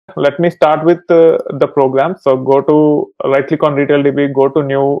let me start with the program. So go to right click on RetailDB, go to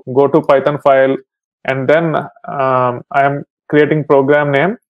new, go to Python file, and then I am creating program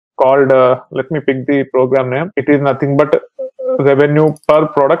name called, let me pick the program name. It is nothing but revenue per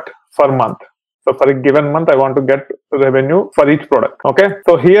product per month. So for a given month, I want to get revenue for each product. Okay.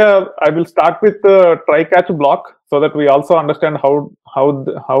 So here I will start with the try catch block so that we also understand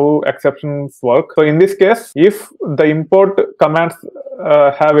how exceptions work. So in this case, if the import commands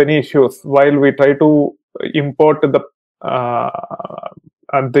have any issues while we try to import the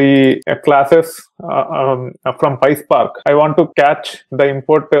classes from PySpark, I want to catch the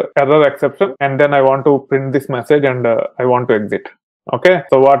import error exception, and then I want to print this message, and I want to exit. Okay,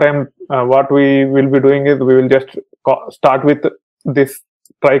 so what we will be doing is we will just start with this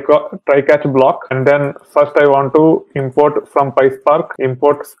try catch block, and then first I want to import from PySpark,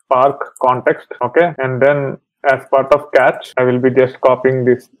 import Spark context. Okay, and then as part of catch, I will be just copying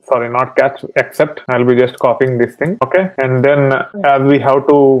this, sorry, not catch, except I'll be just copying this thing. Okay, and then as we have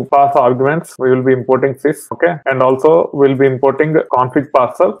to pass arguments, we will be importing sys. Okay, and also we'll be importing config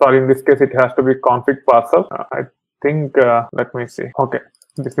parser. Sorry, in this case it has to be config parser. I think let me see. Okay,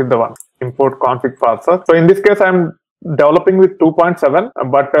 this is the one, import config parser. So in this case I'm developing with 2.7,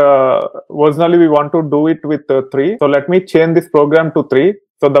 but originally we want to do it with 3. So let me change this program to 3.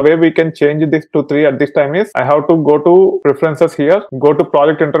 So the way we can change this to 3 at this time is I have to go to preferences here, go to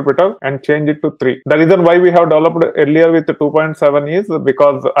project interpreter and change it to 3. The reason why we have developed earlier with 2.7 is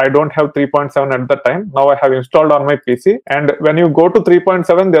because I don't have 3.7 at the time. Now I have installed on my PC, and when you go to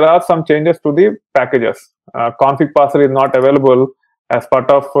 3.7, there are some changes to the packages. Config parser is not available as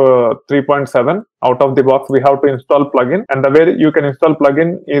part of 3.7. Out of the box, we have to install plugin, and the way you can install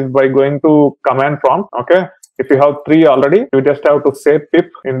plugin is by going to command prompt. Okay, if you have 3 already, you just have to say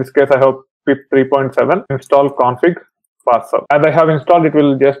pip. In this case, I have pip 3.7 install config parser. As I have installed, it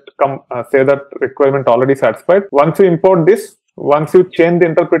will just come say that requirement already satisfied. Once you import this, once you change the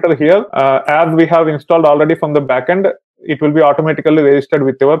interpreter here, as we have installed already from the backend, it will be automatically registered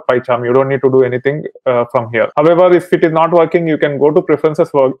with your PyCharm. You don't need to do anything from here. However, if it is not working, you can go to preferences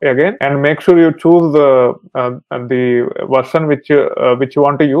again and make sure you choose the version which you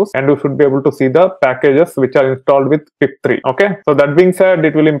want to use, and you should be able to see the packages which are installed with pip3. Okay, so that being said,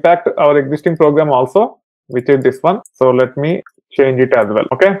 it will impact our existing program also, which is this one. So let me change it as well.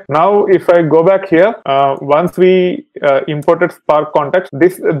 Okay, now if I go back here, once we imported Spark context,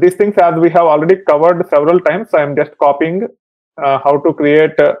 these things, as we have already covered several times, I am just copying how to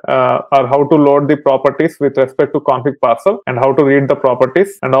create or how to load the properties with respect to config parser, and how to read the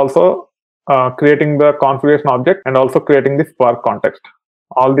properties, and also creating the configuration object, and also creating the Spark context.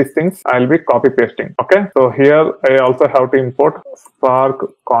 All these things I'll be copy pasting. Okay, so here I also have to import Spark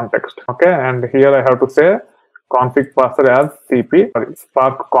context. Okay, and here I have to say config parser as cp,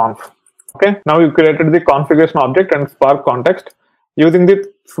 Spark conf. Okay, now you created the configuration object and Spark context. Using this,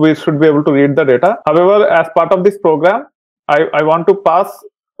 we should be able to read the data. However, as part of this program, I want to pass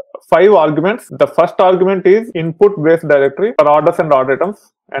 5 arguments. The first argument is input based directory for orders and order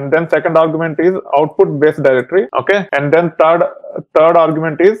items, and then second argument is output based directory. Okay, and then third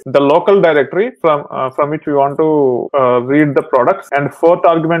argument is the local directory from which we want to read the products, and fourth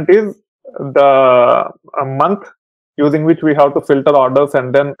argument is the month using which we have to filter orders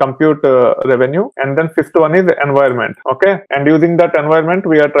and then compute revenue, and then fifth one is environment. Okay, and using that environment,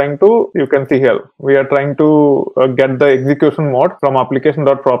 we are trying to, you can see here, we are trying to get the execution mode from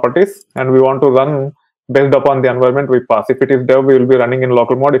application.properties, and we want to run based upon the environment we pass. If it is dev, we will be running in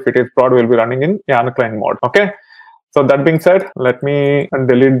local mode. If it is prod, we will be running in YARN client mode. Okay, so that being said, let me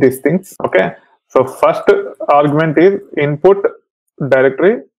delete these things. Okay, so first argument is input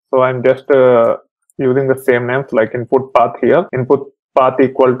directory. So I'm just using the same names like input path here. Input path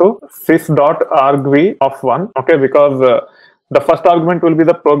equal to sys.argv of 1. Okay, because the first argument will be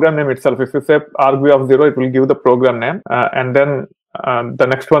the program name itself. If you say argv of 0, it will give the program name, and then the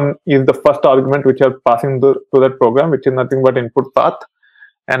next one is the first argument which are passing to that program, which is nothing but input path.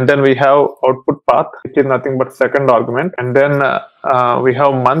 And then we have output path, which is nothing but second argument, and then we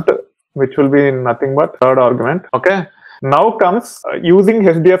have month, which will be nothing but third argument. Okay. Now comes using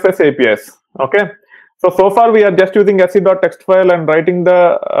HDFS APIs. Okay, so far we are just using se.txt file and writing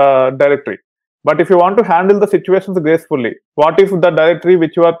the directory. But if you want to handle the situations gracefully, what if the directory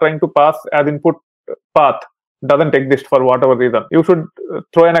which you are trying to pass as input path doesn't exist for whatever reason? You should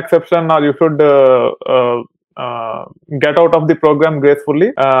throw an exception, or you should get out of the program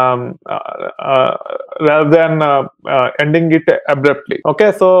gracefully rather than ending it abruptly.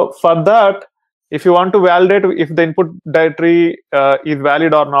 Okay, so for that, if you want to validate if the input directory is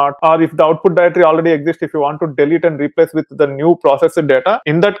valid or not, or if the output directory already exists, if you want to delete and replace with the new processed data,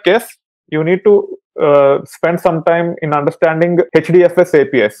 in that case, you need to spend some time in understanding HDFS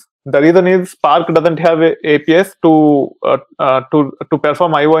APIs. The reason is Spark doesn't have APIs to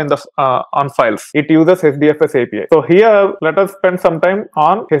perform IO in the on files. It uses HDFS API. So here, let us spend some time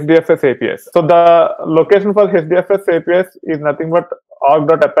on HDFS APIs. So the location for HDFS APIs is nothing but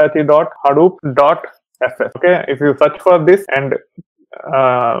org.apache.hadoop.fs. Okay, if you search for this, and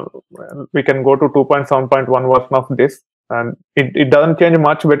we can go to 2.7.1 version of this, and it doesn't change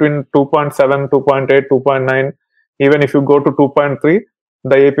much between 2.7, 2.8, 2.9. Even if you go to 2.3,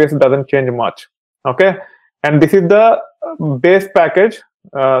 the APIs doesn't change much. Okay, and this is the base package.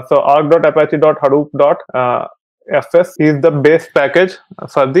 So org.apache.hadoop.fs is the base package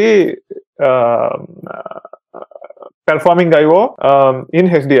for the performing IO in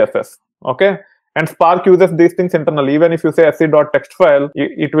HDFS. Okay, and Spark uses these things internally. Even if you say sc.text file,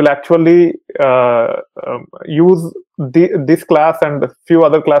 it will actually use this class and a few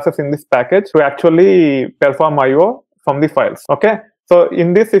other classes in this package to actually perform IO from the files. Okay, so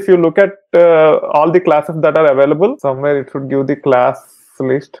in this, if you look at all the classes that are available, somewhere it should give the class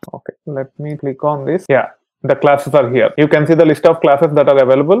list. Okay, let me click on this. Yeah, the classes are here. You can see the list of classes that are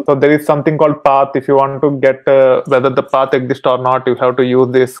available. So there is something called path. If you want to get whether the path exists or not, you have to use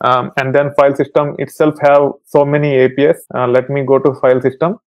this. And then file system itself have so many APIs. Let me go to file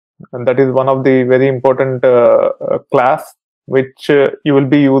system. And that is one of the very important class which you will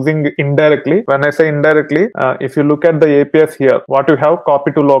be using indirectly. When I say indirectly, if you look at the APIs here, what you have: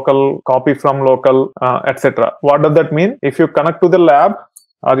 copy to local, copy from local, etc. What does that mean? If you connect to the lab,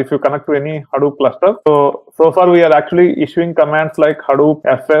 or if you connect to any Hadoop cluster. So far we are actually issuing commands like Hadoop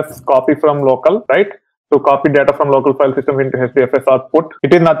fs copy from local, right? To copy data from local file system into HDFS output.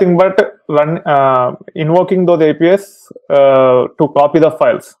 It is nothing but invoking those APIs to copy the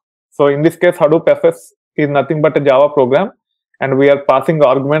files. So in this case, Hadoop fs is nothing but a Java program, and we are passing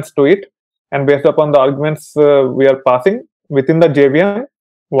arguments to it. And based upon the arguments we are passing within the JVM,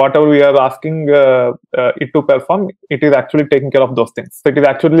 whatever we are asking it to perform, it is actually taking care of those things. So it is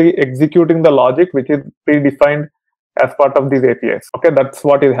actually executing the logic which is predefined as part of these APIs. Okay, that's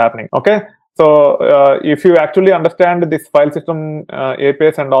what is happening. Okay, so if you actually understand this file system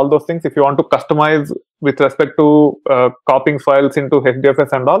APIs and all those things, if you want to customize with respect to copying files into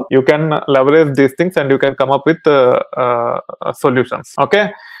HDFS and all, you can leverage these things and you can come up with solutions.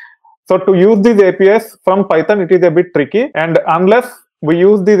 Okay, so to use these APIs from Python, it is a bit tricky, and unless we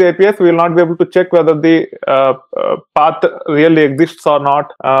use these APIs, we will not be able to check whether the path really exists or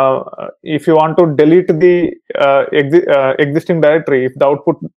not. If you want to delete the existing directory, if the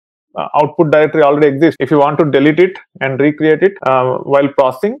output directory already exists, if you want to delete it and recreate it while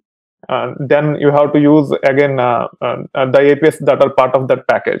processing, then you have to use again the APIs that are part of that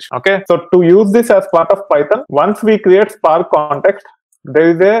package. Okay, so to use this as part of Python, once we create Spark context, there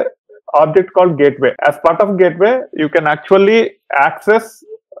is a object called gateway. As part of gateway, you can actually access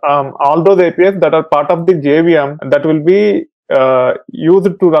all those APIs that are part of the JVM that will be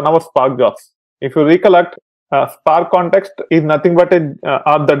used to run our Spark jobs. If you recollect, Spark context is nothing but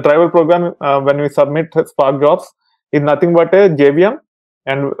the driver program when we submit Spark jobs is nothing but a JVM,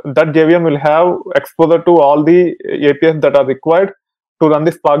 and that JVM will have exposure to all the APIs that are required to run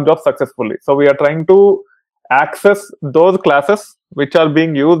the Spark job successfully. So we are trying to access those classes which are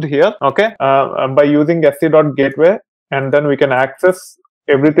being used here, okay, by using sc.gateway, and then we can access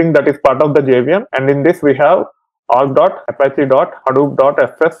everything that is part of the JVM. And in this we have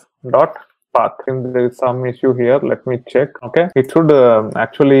org.apache.hadoop.fs.path. I think there is some issue here. Let me check. Okay, it should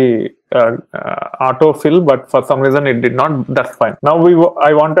actually autofill, but for some reason it did not. That's fine. Now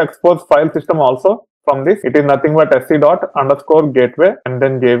I want to expose file system also. From this, it is nothing but sc._gateway and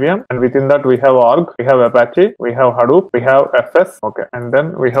then JVM, and within that we have org, we have Apache, we have Hadoop, we have FS, okay, and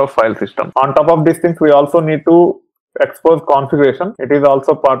then we have file system. On top of these things, we also need to expose configuration. It is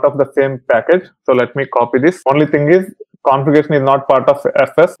also part of the same package. So let me copy this. Only thing is, configuration is not part of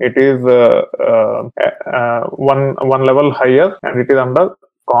FS. It is one level higher, and it is under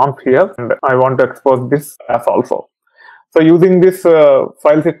conf here. And I want to expose this as also. So using this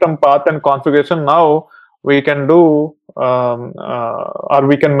file system path and configuration, now we can do or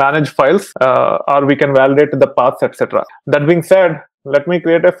we can manage files or we can validate the paths, etc. That being said, let me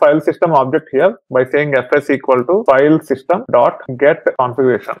create a file system object here by saying fs equal to file system dot get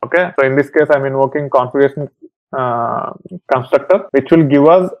configuration. Okay, so in this case I'm invoking configuration constructor, which will give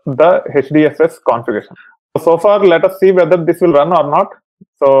us the HDFS configuration. So far, let us see whether this will run or not.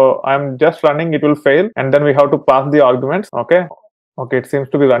 So I'm just running, it will fail, and then we have to pass the arguments. Okay, Okay, it seems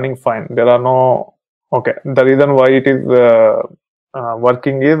to be running fine. There are no, okay, the reason why it is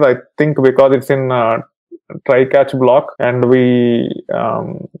working is, I think, because it's in try catch block, and we are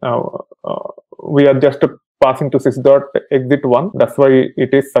just passing to sys.exit1. That's why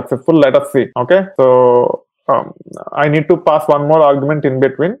it is successful. Let us see. Okay, so I need to pass one more argument in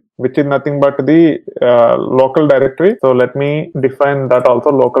between, which is nothing but the local directory. So let me define that also.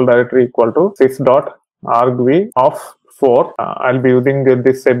 Local directory equal to sys.argv of 4. I'll be using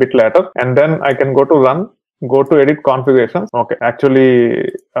this a bit later, and then I can go to run, go to edit configurations. Okay, actually,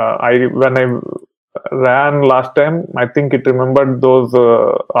 when I ran last time, I think it remembered those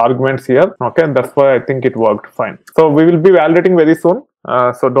arguments here. Okay, that's why I think it worked fine. So we will be validating very soon.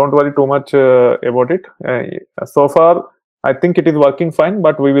 So don't worry too much about it. So far, I think it is working fine,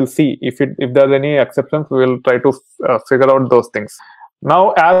 but we will see if there's any exceptions. We will try to figure out those things.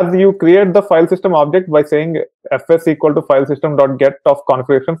 Now, as you create the file system object by saying fs equal to file system dot get of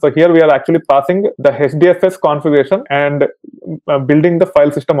configuration. So here we are actually passing the HDFS configuration and building the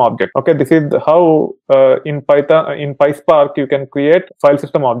file system object. Okay, this is how in Python, in PySpark, you can create file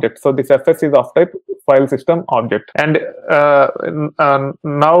system object. So this fs is of type file system object, and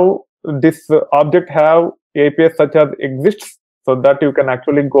now this object have APIs such as exists, so that you can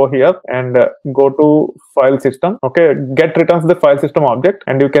actually go here and go to file system. Okay, get returns the file system object,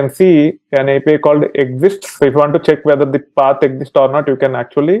 and you can see an API called exists. So if you want to check whether the path exists or not, you can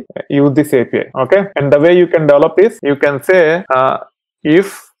actually use this API. Okay, and the way you can develop is, you can say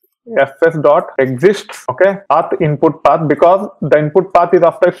if fs.exists, okay, path input path, because the input path is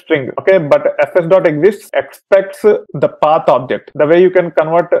of type string. Okay, but fs.exists expects the path object. The way you can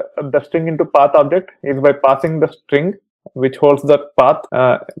convert the string into path object is by passing the string which holds the path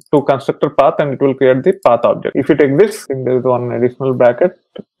to constructor path, and it will create the path object. If it exists, I think there is one additional bracket.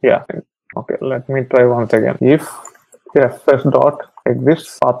 Yeah. Okay, let me try once again. If fs dot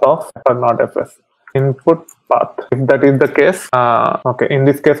exists path of or not fs input path. If that is the case, okay, in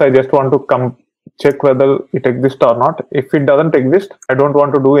this case I just want to check whether it exists or not. If it doesn't exist, I don't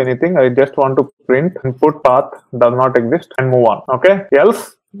want to do anything. I just want to print input path does not exist and move on. Okay,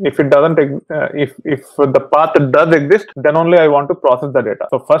 else if it doesn't if the path does exist, then only I want to process the data.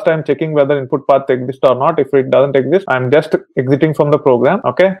 So first I'm checking whether input path exists or not. If it doesn't exist, I'm just exiting from the program.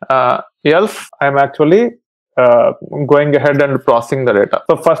 Okay, else I'm actually going ahead and processing the data.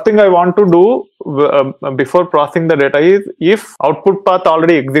 So first thing I want to do before processing the data is, if output path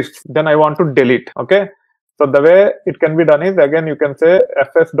already exists, then I want to delete. Okay, so the way it can be done is, again, you can say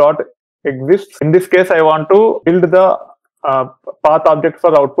fs dot exists. In this case, I want to build the path object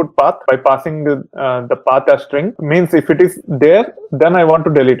for output path by passing the path as string. Means if it is there, then I want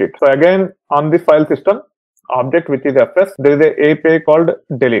to delete it. So again, on the file system object, which is fs, there is a API called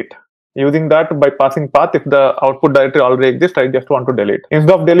delete. Using that, by passing path, if the output directory already exists, I just want to delete.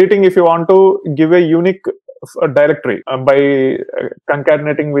 Instead of deleting, if you want to give a unique directory by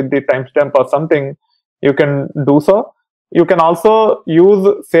concatenating with the timestamp or something, you can do so. You can also use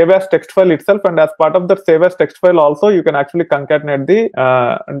save as text file itself, and as part of that save as text file also, you can actually concatenate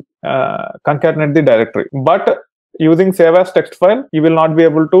the directory. But using save as text file, you will not be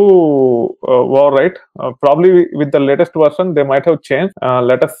able to overwrite. Probably with the latest version, they might have changed.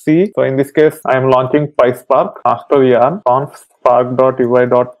 Let us see. So in this case, I am launching PySpark master yarn conf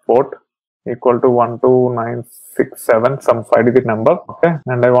spark.ui.port equal to 12967, some 5-digit number. Okay,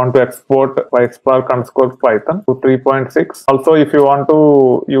 and I want to export PySpark _ Python to 3.6. Also, if you want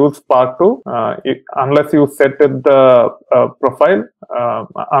to use Spark 2, unless you set the profile,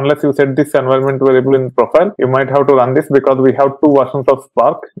 unless you set this environment variable in profile, you might have to run this, because we have 2 versions of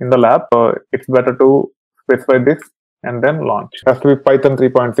Spark in the lab. So it's better to specify this and then launch. It has to be Python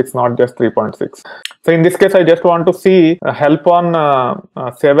 3.6, not just 3.6. So in this case, I just want to see help on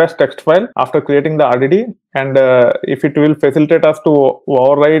save as text file after creating the RDD, and if it will facilitate us to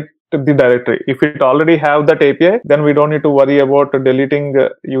overwrite the directory. If it already have that API, then we don't need to worry about deleting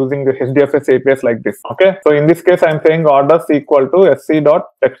using HDFS APIs like this. Okay, so in this case, I'm saying orders equal to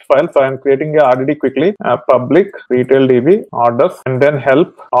sc.text file. So I'm creating a RDD quickly, public retail DB orders, and then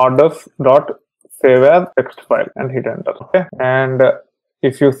help orders dot save as text file, and hit enter. Okay, and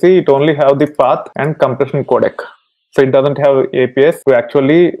if you see, it only have the path and compression codec, so it doesn't have APIs to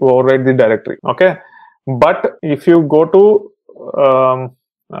actually override the directory. Okay, but if you go to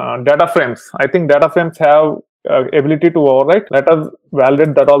data frames, I think data frames have ability to overwrite. Let us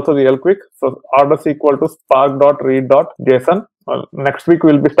validate that also real quick. So orders equal to spark.read.json. Next week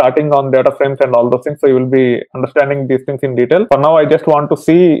we'll be starting on data frames and all those things, so you will be understanding these things in detail. For now, I just want to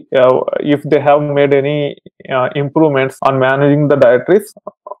see if they have made any improvements on managing the directories.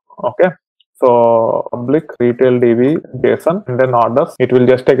 Okay, So public retail DB JSON and then orders. It will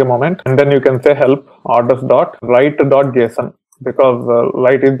just take a moment, and then you can say help orders dot write dot JSON, because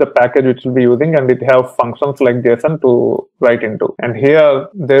write is the package which we'll be using, and it have functions like JSON to write into. And here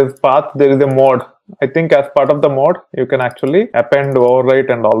there's path, there is a mode. I think as part of the mode, you can actually append,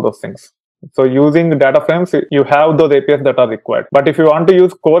 overwrite, and all those things. So using data frames, you have those APIs that are required. But if you want to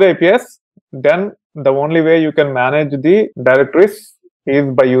use core APIs, then the only way you can manage the directories is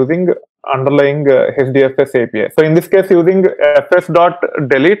by using underlying HDFS API. So in this case, using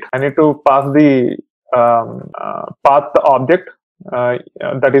fs.delete, I need to pass the path object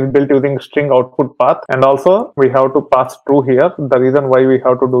that is built using string output path, and also we have to pass true here. The reason why we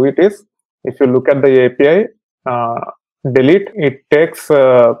have to do it is, if you look at the API delete, it takes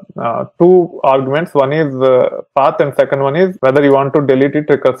two arguments. One is path, and second one is whether you want to delete it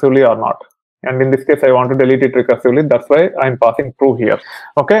recursively or not. And in this case, I want to delete it recursively. That's why I'm passing true here.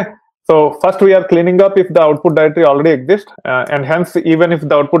 Okay. So first we are cleaning up if the output directory already exists, and hence even if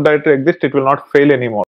the output directory exists, it will not fail anymore.